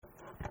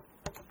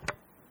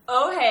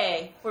Oh,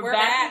 hey. We're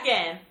back back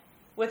again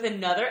with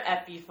another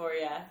epi for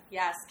you.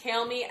 Yes,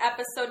 Kale Me,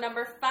 episode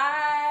number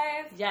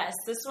 5. Yes,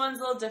 this one's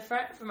a little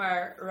different from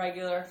our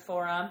regular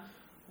forum.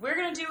 We're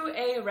going to do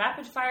a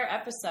rapid-fire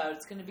episode.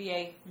 It's going to be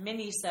a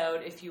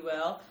mini-sode, if you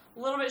will. A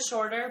little bit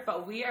shorter,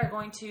 but we are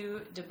going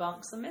to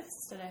debunk some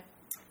myths today.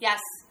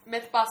 Yes,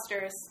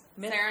 Mythbusters.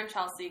 Sarah and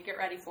Chelsea, get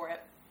ready for it.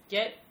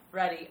 Get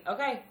ready.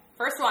 Okay.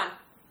 First one.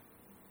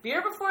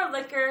 Beer before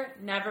liquor,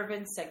 never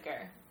been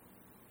sicker.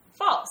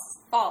 False.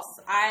 False.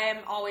 I am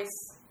always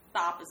the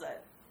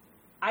opposite.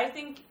 I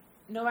think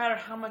no matter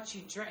how much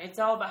you drink, it's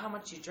all about how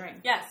much you drink.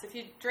 Yes, if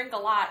you drink a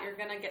lot, you're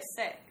going to get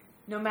sick.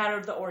 No matter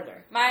the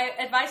order. My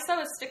advice,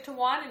 though, is stick to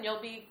one and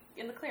you'll be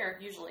in the clear,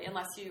 usually,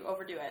 unless you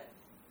overdo it.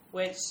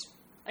 Which,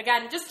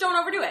 again, just don't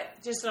overdo it.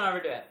 just don't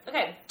overdo it.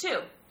 Okay,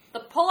 2. The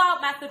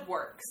pull-out method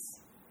works.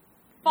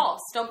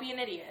 False. Don't be an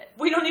idiot.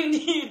 We don't even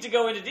need to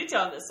go into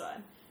detail on this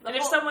one. And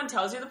if pull- someone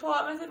tells you the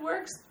pull-out method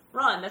works,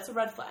 run. That's a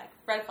red flag.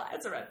 Red flag.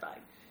 That's a red flag.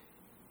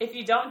 If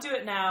you don't do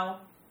it now,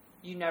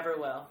 you never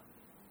will.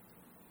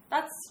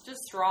 That's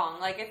just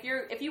wrong. Like,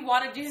 if you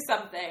want to do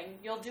something,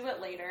 you'll do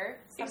it later.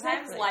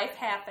 Sometimes Exactly. life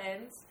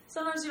happens.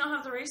 Sometimes you don't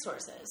have the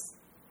resources.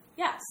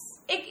 Yes.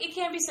 It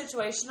can be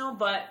situational,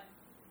 but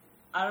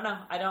I don't know.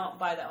 I don't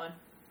buy that one.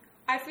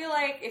 I feel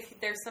like if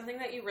there's something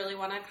that you really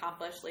want to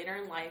accomplish later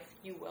in life,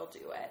 you will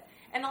do it.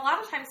 And a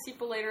lot of times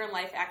people later in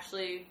life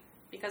actually,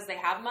 because they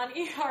have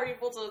money, are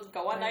able to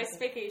go on nice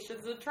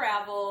vacations and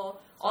travel,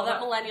 all that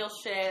millennial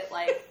shit,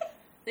 like...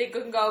 They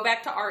can go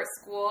back to art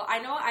school. I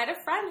know I had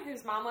a friend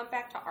whose mom went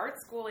back to art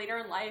school later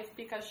in life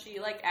because she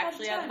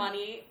actually had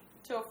money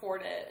to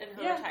afford it in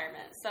her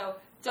retirement. So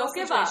don't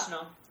give up.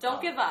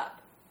 Don't give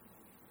up.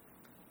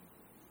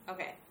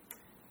 Okay.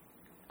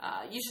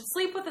 You should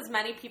sleep with as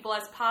many people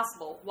as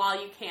possible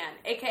while you can,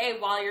 aka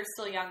while you're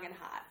still young and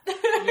hot.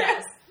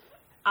 Yes.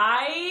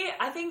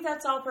 I think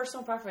that's all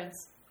personal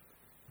preference.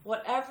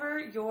 Whatever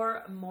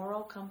your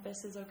moral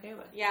compass is okay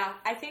with. Yeah,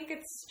 I think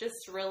it's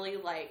just really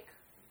like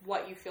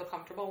what you feel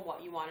comfortable and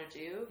what you want to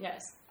do.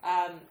 Yes.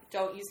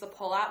 Don't use the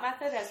pull-out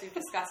method, as we've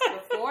discussed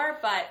before,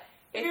 but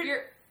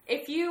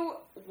if you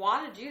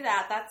want to do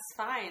that, that's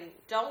fine.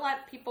 Don't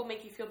let people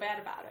make you feel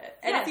bad about it.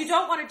 And if you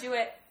don't want to do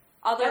it,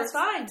 that's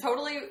fine.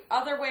 Totally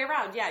other way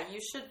around. Yeah, you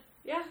should.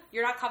 Yeah.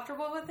 You're not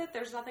comfortable with it,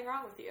 there's nothing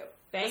wrong with you.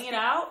 Bang it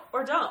out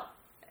or don't.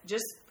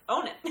 Just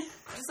own it.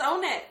 Just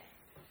own it.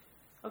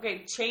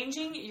 Okay,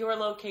 changing your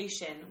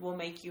location will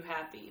make you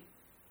happy.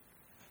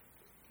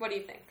 What do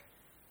you think?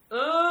 Ooh,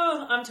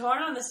 I'm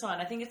torn on this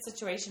one. I think it's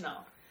situational.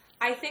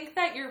 I think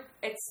that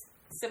it's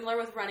similar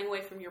with running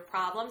away from your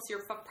problems.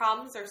 Your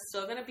problems are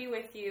still going to be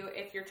with you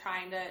if you're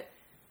trying to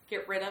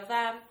get rid of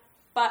them.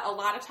 But a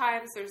lot of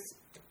times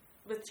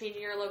with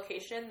changing your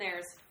location,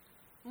 there's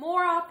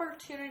more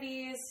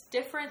opportunities,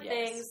 different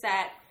things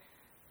that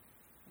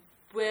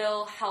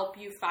will help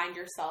you find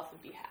yourself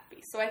and be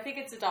happy. So I think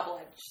it's a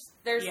double-edged.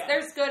 There's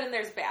good and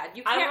there's bad.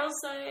 You can't, I will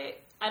say,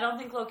 I don't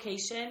think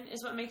location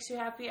is what makes you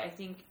happy. I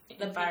think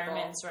the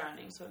environment and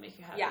surroundings is what make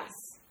you happy. Yes.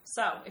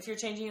 So, if you're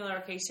changing your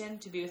location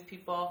to be with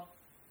people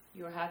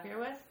you are happier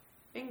with,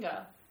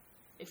 bingo.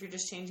 If you're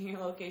just changing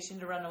your location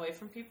to run away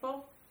from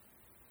people,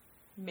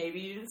 maybe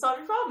you didn't solve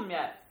your problem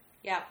yet.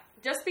 Yeah.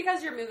 Just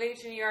because you're moving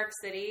to New York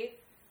City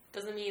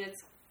doesn't mean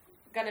it's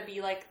going to be,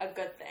 like, a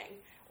good thing.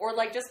 Or,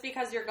 like, just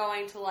because you're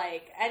going to,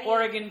 like, any...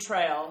 Oregon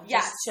Trail.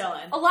 Just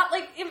chilling. A lot,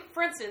 like,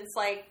 for instance,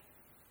 like,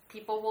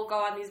 people will go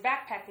on these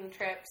backpacking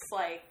trips,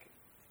 like,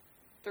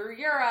 through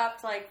Europe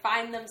to, like,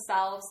 find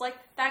themselves. Like,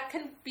 that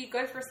can be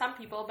good for some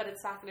people, but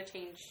it's not going to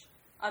change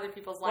other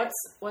people's lives.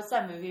 What's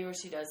that movie where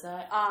she does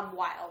that?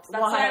 Wild.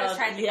 That's what I was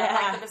trying to think of,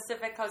 like, the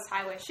Pacific Coast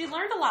Highway. She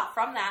learned a lot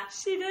from that.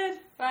 She did.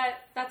 But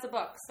that's a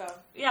book, so.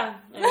 Yeah.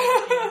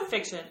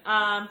 Fiction.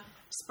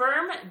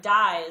 Sperm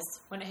dies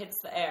when it hits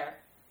the air.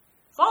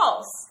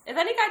 False. If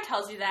any guy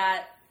tells you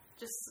that,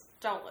 just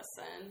don't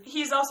listen.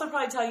 He's also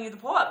probably telling you the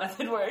pull-out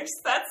method works.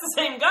 That's the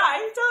same guy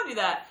who's telling you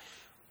that.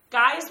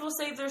 Guys will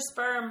save their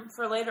sperm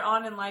for later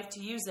on in life to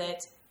use it,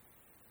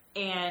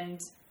 and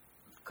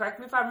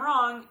correct me if I'm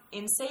wrong,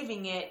 in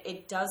saving it,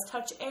 it does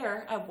touch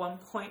air at one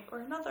point or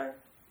another.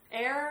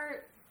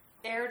 Air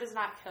does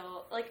not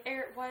kill. Like,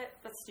 air, what?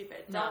 That's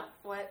stupid. No. Don't,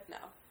 what? No.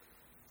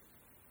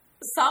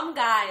 Some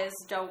guys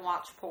don't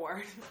watch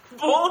porn.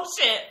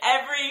 Bullshit.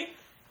 Every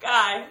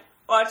guy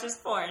watches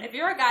porn. If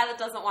you're a guy that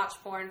doesn't watch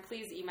porn,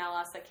 please email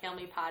us at Kale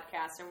Me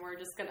Podcast, and we're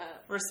just gonna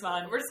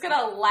respond. We're just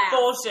gonna laugh.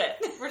 Bullshit.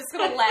 We're just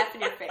gonna laugh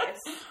in your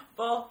face.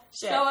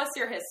 Bullshit. Show us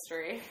your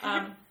history.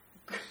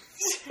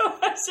 Show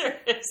us your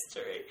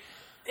history.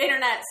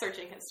 Internet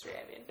searching history,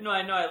 I mean. No,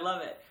 I know, I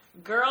love it.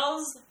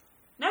 Girls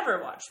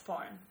never watch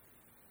porn.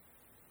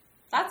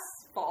 That's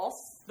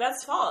false.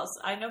 That's false.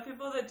 I know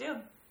people that do.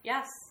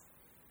 Yes.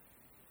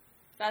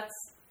 That's,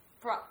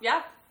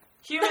 yeah.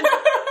 Humans,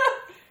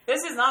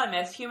 this is not a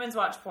myth. Humans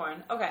watch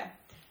porn. Okay.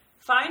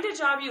 Find a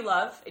job you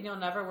love and you'll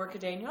never work a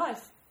day in your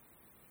life.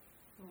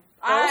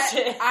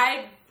 Bullshit.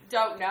 I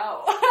don't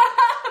know.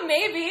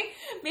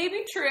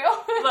 Maybe true.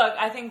 Look,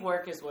 I think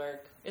work is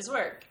work. Is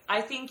work.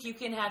 I think you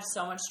can have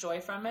so much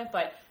joy from it,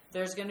 but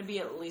there's going to be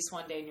at least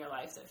one day in your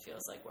life that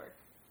feels like work.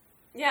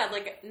 Yeah,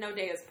 like no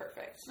day is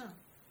perfect. No.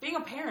 Being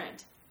a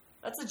parent,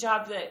 that's a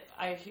job that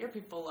I hear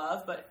people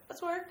love, but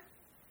that's work.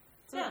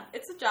 Yeah.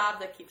 It's a job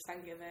that keeps on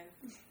giving.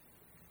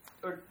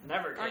 Or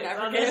never gives. Or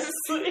never gives.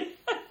 Honestly.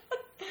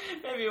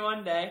 Maybe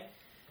one day.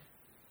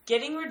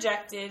 Getting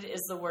rejected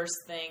is the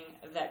worst thing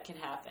that can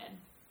happen.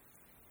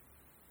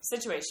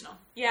 Situational.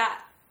 Yeah,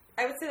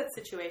 I would say that's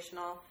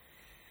situational.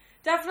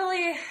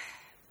 Definitely,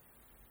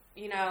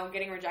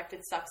 getting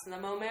rejected sucks in the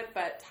moment,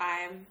 but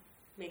time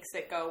makes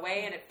it go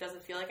away and it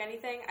doesn't feel like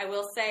anything. I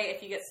will say,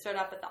 if you get stood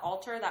up at the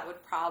altar, that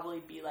would probably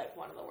be like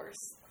one of the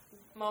worst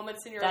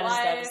moments in your life.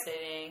 That is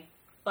devastating.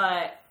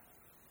 But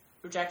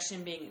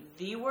rejection being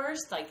the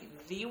worst, I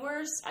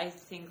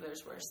think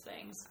there's worse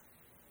things.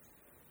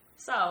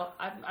 So,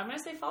 I'm going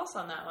to say false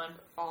on that one.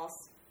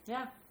 False.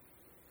 Yeah.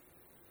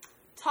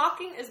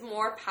 Talking is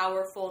more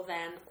powerful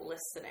than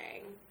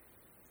listening.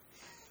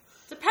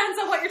 Depends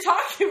on what you're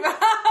talking about.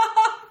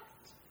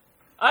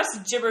 Us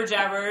jibber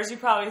jabbers, you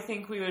probably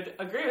think we would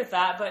agree with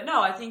that, but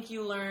no, I think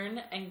you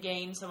learn and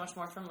gain so much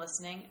more from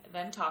listening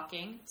than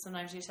talking.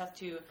 Sometimes you just have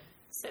to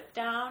sit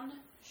down,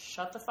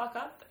 shut the fuck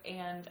up,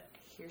 and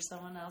hear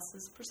someone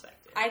else's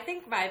perspective. I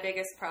think my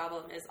biggest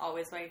problem is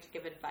always wanting to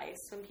give advice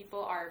when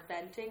people are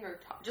venting or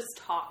just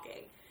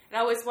talking. And I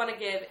always want to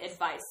give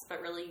advice,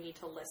 but really you need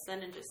to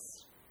listen and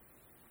just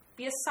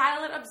be a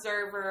silent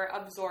observer,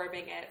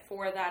 absorbing it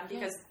for them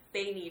because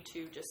they need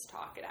to just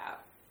talk it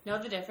out. Know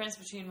the difference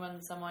between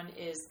when someone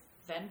is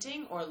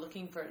venting or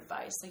looking for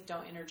advice. Like,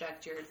 don't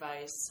interject your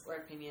advice or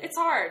opinion. It's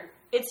hard.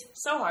 It's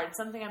so hard. It's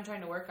something I'm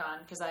trying to work on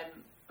because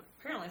I'm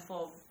apparently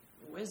full of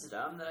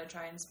wisdom that I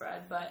try and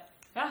spread. But,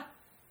 yeah.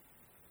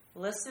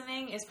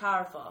 Listening is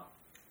powerful.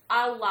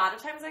 A lot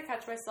of times I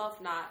catch myself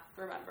not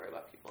remembering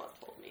what people have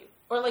told me.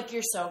 Or, like,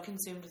 you're so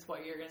consumed with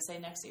what you're going to say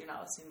next that you're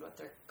not listening to what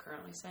they're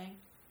currently saying.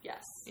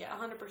 Yes. Yeah.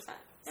 100%.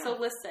 Yeah. So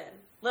listen.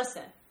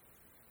 Listen.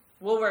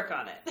 We'll work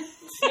on it.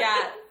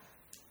 Yeah.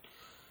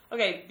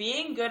 Okay,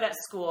 being good at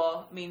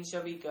school means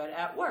you'll be good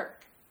at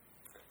work.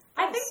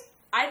 I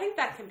think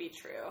that can be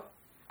true.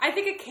 I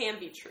think it can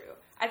be true.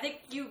 I think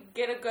you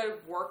get a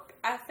good work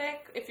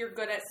ethic if you're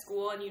good at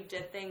school and you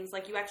did things,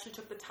 like you actually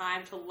took the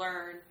time to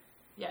learn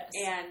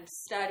and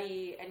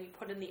study and you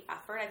put in the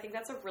effort. I think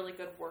that's a really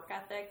good work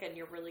ethic and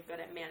you're really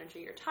good at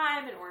managing your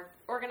time and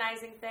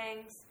organizing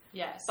things.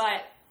 Yes.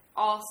 But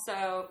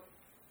also,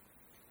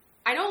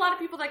 I know a lot of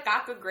people that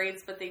got good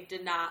grades, but they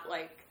did not,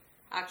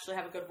 actually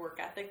have a good work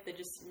ethic. They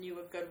just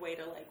knew a good way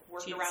to,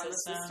 work around the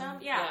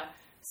system. Yeah.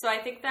 So I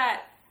think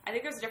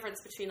there's a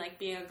difference between,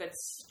 being a good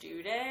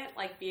student,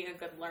 being a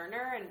good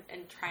learner,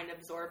 and trying to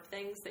absorb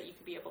things that you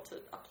could be able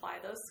to apply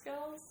those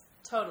skills.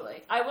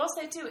 Totally. I will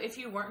say, too, if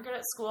you weren't good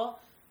at school,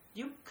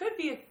 you could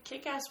be a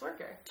kick-ass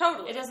worker.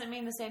 Totally. It doesn't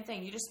mean the same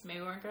thing. You just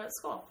maybe weren't good at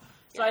school.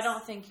 So Yes. I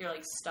don't think you're,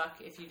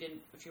 stuck if you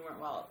didn't do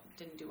well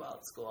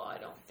at school. I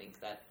don't think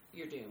that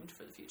you're doomed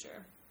for the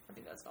future. I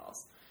think that's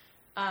false.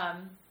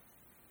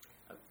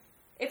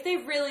 If they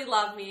really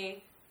love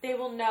me, they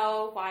will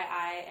know why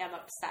I am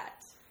upset.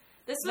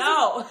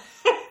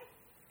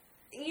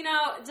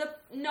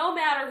 No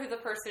matter who the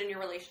person in your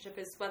relationship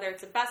is, whether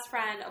it's a best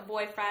friend, a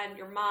boyfriend,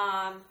 your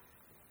mom,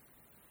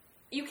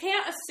 you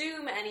can't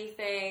assume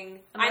anything.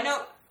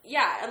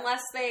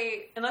 Unless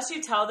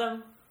you tell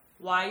them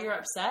why you're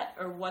upset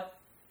or what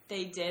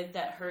they did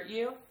that hurt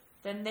you,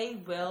 then they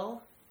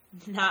will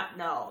not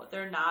know.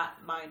 They're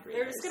not mind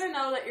readers. They're just going to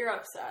know that you're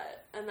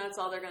upset, and that's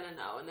all they're going to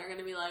know. And they're going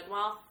to be like,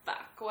 well,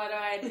 fuck, what do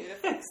I do to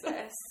fix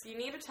this? You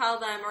need to tell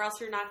them, or else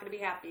you're not going to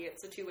be happy.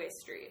 It's a two-way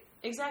street.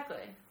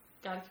 Exactly.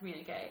 Gotta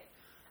communicate.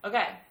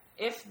 Okay,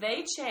 if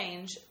they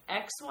change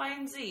X, Y,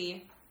 and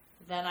Z,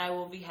 then I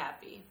will be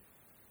happy.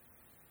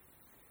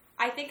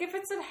 I think if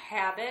it's a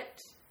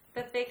habit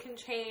that they can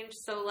change,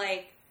 so,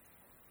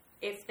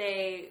 if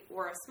they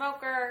were a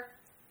smoker,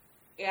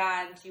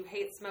 and you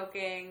hate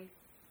smoking,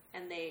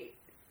 and they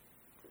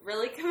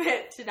really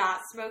commit to not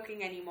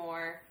smoking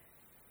anymore,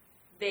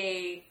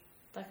 that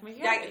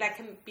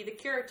can be the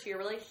cure to your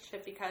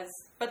relationship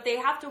but they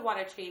have to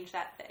want to change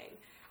that thing.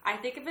 I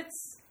think if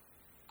it's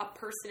a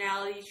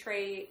personality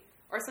trait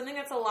or something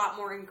that's a lot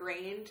more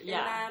ingrained in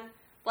them,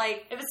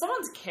 if it's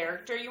someone's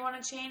character you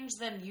want to change,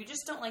 then you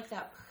just don't like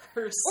that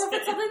person. Or if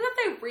it's something that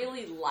they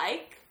really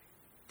like,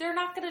 they're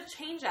not going to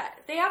change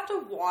that. They have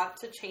to want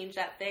to change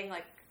that thing,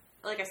 like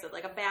I said,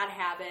 a bad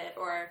habit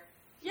or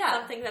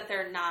something that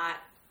they're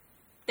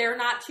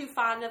not too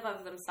fond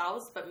of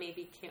themselves, but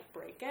maybe can't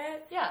break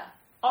it. Yeah.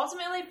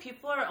 Ultimately,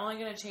 people are only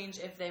going to change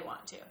if they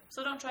want to.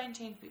 So don't try and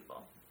change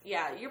people.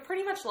 Yeah, you're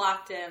pretty much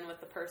locked in with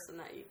the person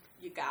that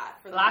you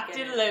got. For the locked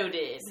beginning. and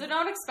loaded. So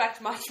don't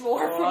expect much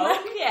more from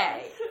them.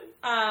 Okay.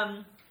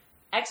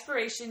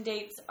 Expiration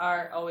dates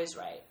are always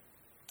right.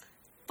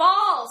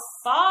 False!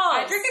 False!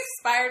 I drink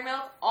expired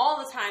milk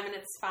all the time and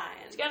it's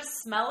fine. You gotta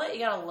smell it,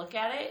 you gotta look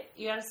at it,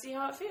 you gotta see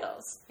how it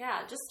feels.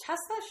 Yeah, just test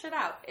that shit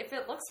out. If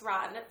it looks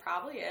rotten, it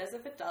probably is.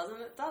 If it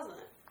doesn't, it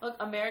doesn't. Look,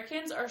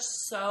 Americans are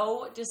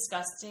so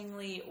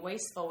disgustingly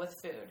wasteful with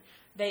food.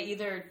 They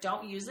either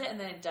don't use it and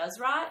then it does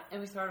rot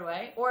and we throw it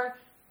away, or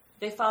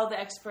they follow the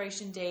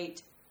expiration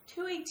date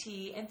to a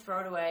T and throw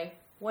it away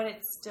when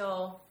it's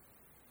still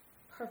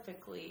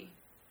perfectly.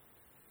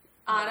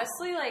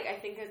 Honestly, like, I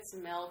think it's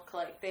milk.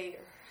 Like,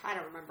 I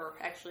don't remember,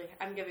 actually.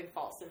 I'm giving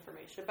false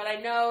information. But I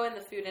know in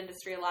the food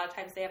industry, a lot of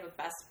times they have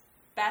a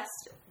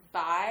best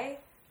buy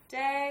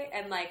day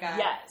and, like, a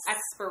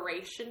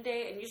expiration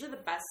date. And usually the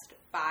best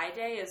buy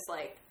day is,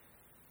 like,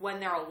 when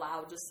they're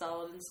allowed to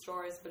sell it in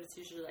stores, but it's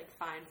usually, like,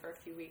 fine for a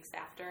few weeks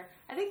after.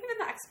 I think even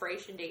the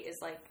expiration date is,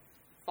 like,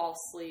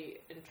 falsely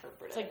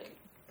interpreted. It's, like,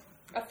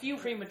 a few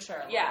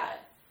premature. Yeah.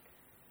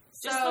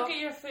 Just look at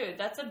your food.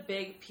 That's a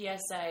big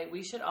PSA.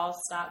 We should all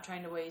stop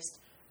trying to waste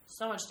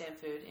so much damn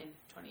food in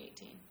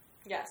 2018.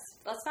 Yes.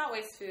 Let's not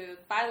waste food.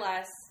 Buy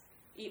less.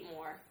 Eat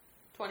more.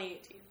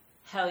 2018.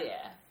 Hell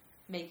yeah.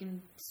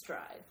 Making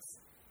strides.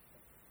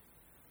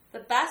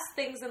 The best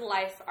things in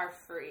life are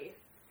free.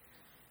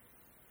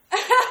 We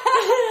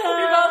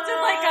both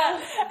did like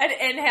an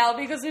inhale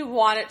because we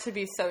want it to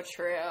be so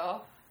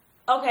true.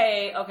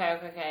 Okay.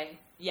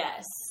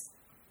 Yes.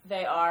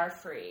 They are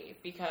free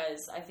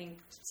because I think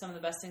some of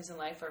the best things in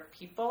life are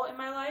people in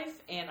my life,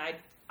 and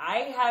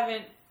I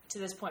haven't to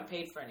this point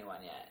paid for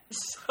anyone yet.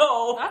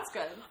 So that's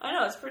good. I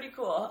know, it's pretty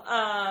cool.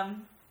 I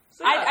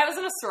was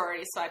in a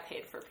sorority, so I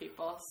paid for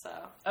people. So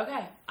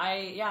okay,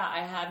 I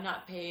have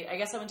not paid. I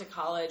guess I went to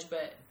college,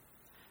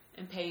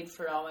 and paid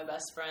for all my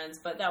best friends,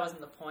 but that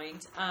wasn't the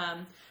point.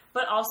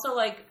 But also,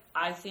 like,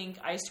 I think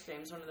ice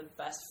cream is one of the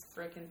best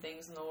freaking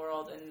things in the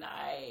world, and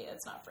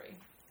it's not free.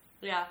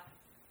 Yeah.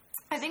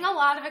 I think a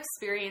lot of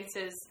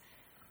experiences,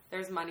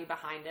 there's money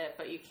behind it,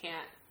 but you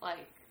can't,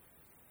 like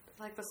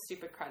the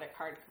stupid credit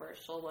card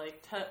commercial,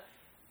 like,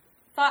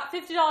 thought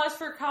 $50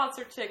 for a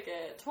concert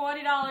ticket,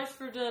 $20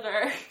 for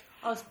dinner.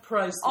 Oh, it's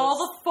priceless. All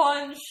the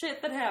fun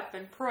shit that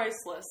happened,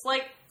 priceless.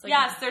 Like,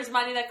 yes, there's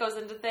money that goes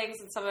into things,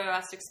 and some of the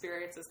best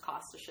experiences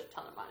cost a shit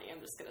ton of money.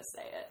 I'm just going to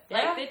say it.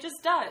 Yeah. Like, it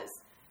just does.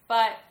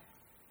 But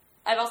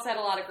I've also had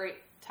a lot of great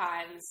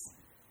times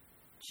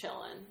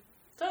chilling.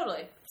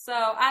 Totally. So,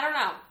 I don't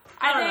know.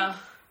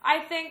 I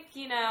think,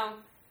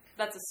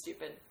 that's a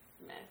stupid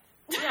myth.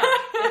 Yeah,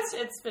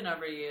 it's been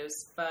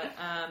overused. But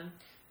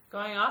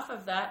going off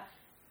of that,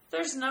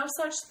 there's no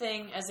such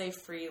thing as a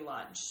free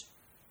lunch.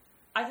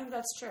 I think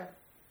that's true.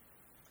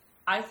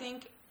 I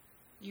think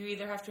you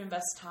either have to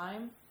invest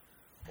time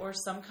or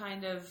some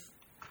kind of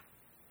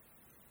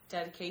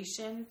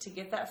dedication to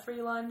get that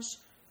free lunch.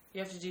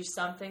 You have to do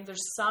something.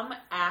 There's some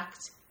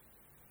act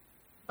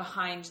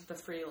behind the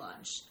free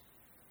lunch.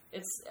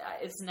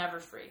 It's never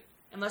free.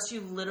 Unless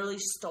you literally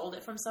stole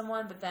it from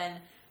someone, but then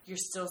you're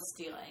still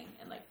stealing.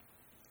 And like...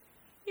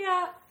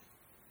 Yeah.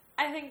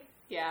 I think,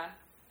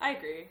 I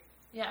agree.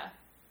 Yeah.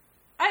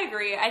 I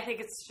agree. I think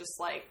it's just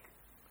like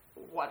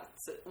what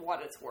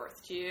it's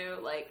worth to you.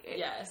 Like,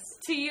 yes.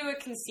 To you,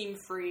 it can seem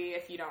free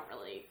if you don't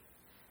really...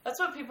 That's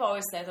what people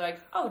always say. They're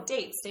like, oh,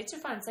 dates. Dates are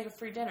fun. It's like a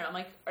free dinner. I'm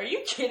like, are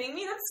you kidding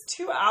me? That's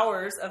 2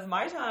 hours of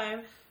my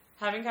time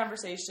having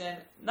conversation.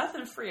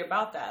 Nothing free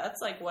about that.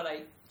 That's like what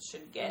I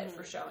should get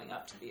for showing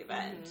up to the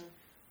event. Mm-hmm.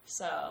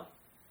 So,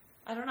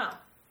 I don't know.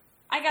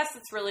 I guess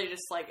it's really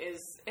just like,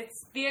 is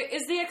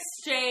the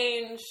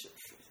exchange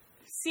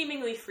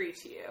seemingly free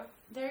to you?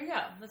 There you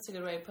go. That's a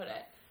good way to put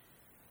it.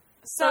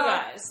 So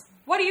guys,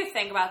 what do you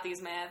think about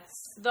these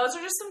myths? Those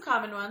are just some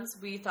common ones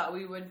we thought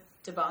we would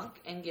debunk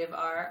and give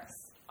our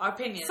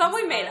opinions. Some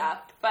we made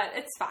up, but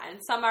it's fine.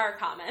 Some are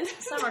common.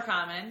 Some are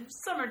common.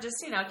 Some are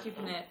just,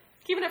 keeping it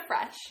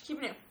fresh.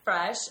 Keeping it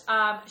fresh.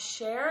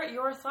 Share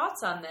your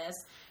thoughts on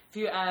this.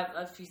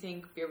 If you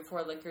think beer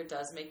before liquor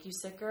does make you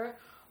sicker.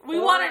 We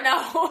want to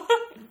know.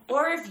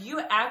 Or if you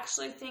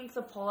actually think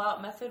the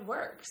pull-out method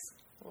works.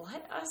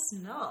 Let us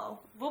know.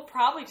 We'll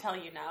probably tell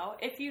you no.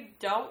 If you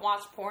don't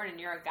watch porn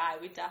and you're a guy,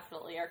 we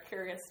definitely are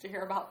curious to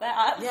hear about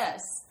that. Yes.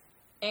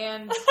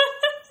 And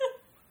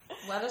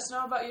let us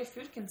know about your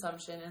food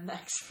consumption and the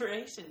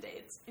expiration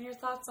dates and your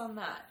thoughts on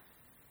that.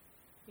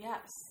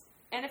 Yes.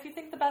 And if you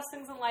think the best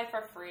things in life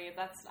are free,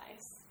 that's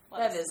nice.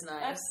 That is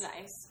nice. That's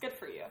nice. Good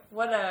for you.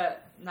 What a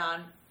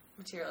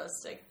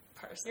non-materialistic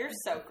person. You're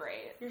so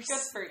great. Good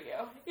for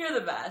you. You're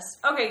the best.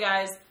 Okay,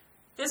 guys.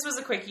 This was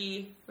a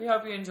quickie. We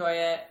hope you enjoy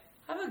it.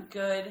 Have a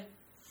good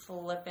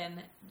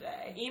flippin'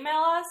 day.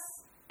 Email us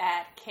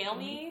at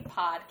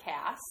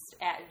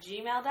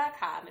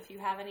kalemepodcast@gmail.com. If you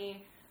have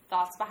any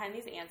thoughts behind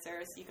these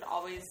answers, you can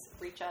always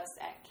reach us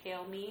at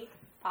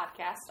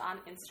kalemepodcast on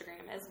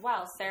Instagram as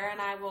well. Sarah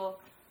and I will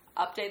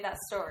update that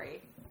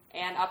story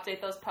and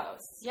update those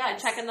posts. Yes.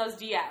 And check in those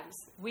DMs.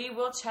 We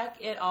will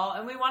check it all,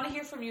 and we want to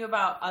hear from you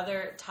about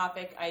other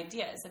topic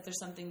ideas. If there's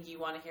something you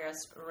want to hear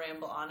us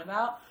ramble on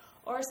about,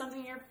 or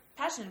something you're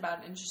passionate about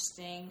and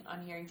interesting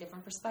on hearing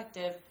different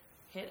perspective,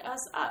 hit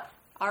us up.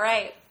 All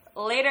right.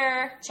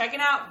 Later. Checking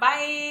out.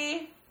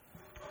 Bye.